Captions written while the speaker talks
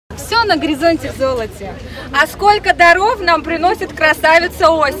Все на горизонте в золоте. А сколько даров нам приносит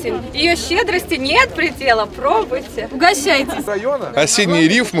красавица осень. Ее щедрости нет предела. Пробуйте. Угощайтесь. Осенние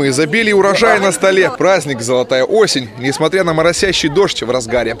рифмы, изобилие урожая на столе, праздник «Золотая осень», несмотря на моросящий дождь в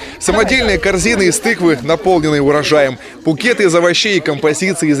разгаре. Самодельные корзины из тыквы, наполненные урожаем, букеты из овощей и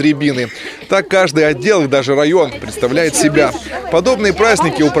композиции из рябины. Так каждый отдел и даже район представляет себя. Подобные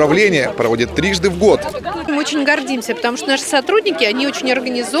праздники управление проводит трижды в год. Мы очень гордимся, потому что наши сотрудники, они очень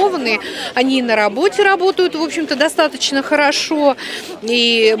организованные, они и на работе работают, в общем-то, достаточно хорошо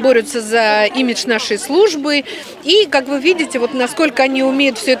и борются за имидж нашей службы. И, как вы видите, вот насколько они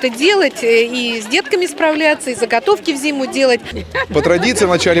умеют все это делать, и с детками справляться, и заготовки в зиму делать. По традиции в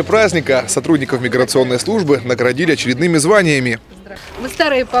начале праздника сотрудников миграционной службы наградили очередными званиями. Мы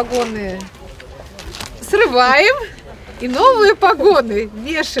старые погоны срываем и новые погоны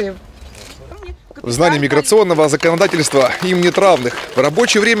вешаем. В знании миграционного законодательства им нет равных. В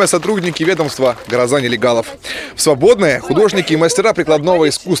рабочее время сотрудники ведомства – гроза нелегалов. В свободное – художники и мастера прикладного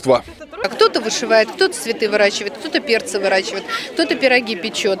искусства. Кто-то вышивает, кто-то цветы выращивает, кто-то перцы выращивает, кто-то пироги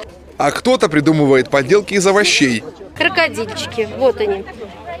печет. А кто-то придумывает поделки из овощей. Крокодильчики, вот они.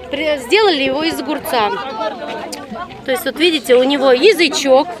 Сделали его из огурца. То есть, вот видите, у него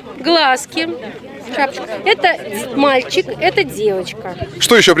язычок, глазки, шапочка. Это мальчик, это девочка.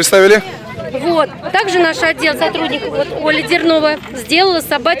 Что еще представили? Вот. Также наш отдел сотрудников, вот Оля Дернова, сделала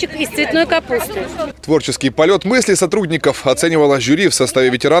собачек из цветной капусты. Творческий полет мыслей сотрудников оценивало жюри в составе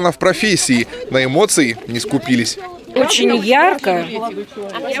ветеранов профессии. На эмоции не скупились. Очень ярко и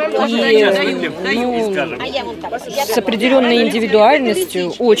с определенной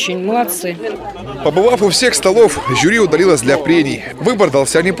индивидуальностью. Очень молодцы. Побывав у всех столов, жюри удалилось для прений. Выбор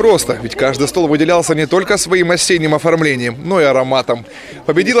дался непросто, ведь каждый стол выделялся не только своим осенним оформлением, но и ароматом.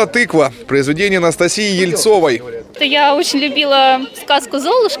 Победила тыква, произведение Анастасии Ельцовой. Я очень любила сказку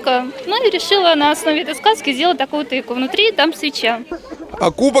 «Золушка», ну и решила на основе этой сказки сделать такую тыкву. Внутри там свеча. А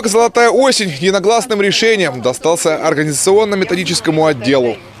кубок «Золотая осень» единогласным решением достался организационно-методическому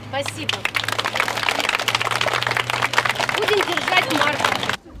отделу. Спасибо. Будем держать марку.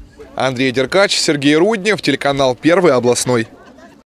 Андрей Деркач, Сергей Руднев, телеканал «Первый областной».